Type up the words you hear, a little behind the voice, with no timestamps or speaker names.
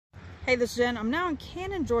Hey, this is Jen. I'm now in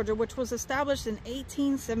Canon, Georgia, which was established in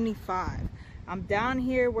 1875. I'm down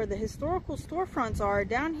here where the historical storefronts are,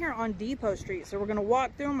 down here on Depot Street. So we're going to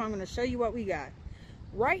walk through them. I'm going to show you what we got.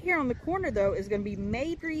 Right here on the corner, though, is going to be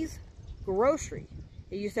Mabry's Grocery.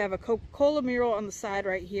 It used to have a Coca-Cola mural on the side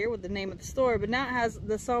right here with the name of the store, but now it has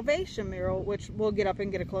the Salvation mural, which we'll get up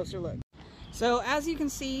and get a closer look. So as you can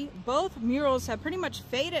see, both murals have pretty much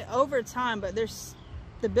faded over time, but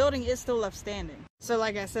the building is still left standing. So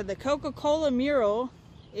like I said, the Coca-Cola mural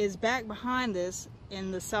is back behind this,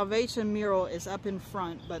 and the Salvation mural is up in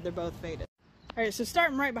front, but they're both faded. Alright, so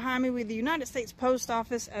starting right behind me, we have the United States Post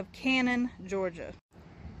Office of Canon, Georgia.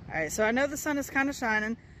 Alright, so I know the sun is kind of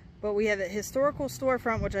shining, but we have the historical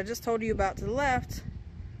storefront, which I just told you about, to the left,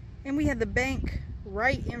 and we have the bank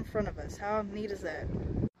right in front of us. How neat is that?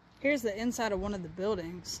 Here's the inside of one of the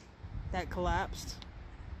buildings that collapsed.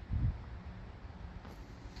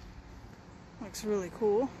 Looks really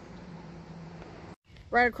cool.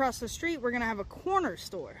 Right across the street, we're gonna have a corner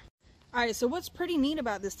store. Alright, so what's pretty neat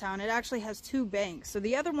about this town, it actually has two banks. So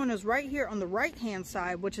the other one is right here on the right hand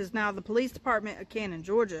side, which is now the police department of Canon,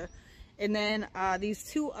 Georgia. And then these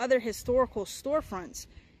two other historical storefronts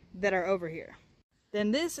that are over here.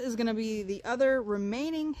 Then this is gonna be the other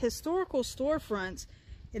remaining historical storefronts.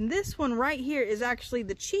 And this one right here is actually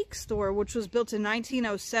the Cheek store, which was built in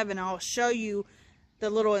 1907. I'll show you the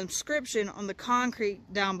little inscription on the concrete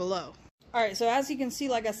down below. Alright, so as you can see,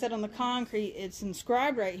 like I said, on the concrete, it's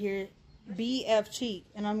inscribed right here, BF Cheek,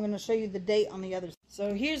 and I'm going to show you the date on the other side.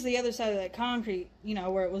 So here's the other side of that concrete, you know,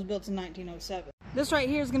 where it was built in 1907. This right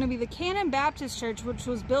here is going to be the Canon Baptist Church, which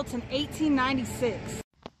was built in 1896.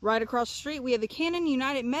 Right across the street, we have the Canon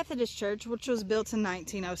United Methodist Church, which was built in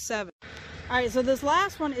 1907. Alright, so this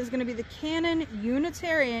last one is going to be the Canon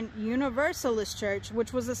Unitarian Universalist Church,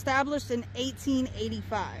 which was established in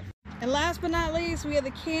 1885. And last but not least, we have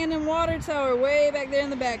the Canon Water Tower way back there in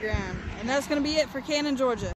the background. And that's going to be it for Canon, Georgia.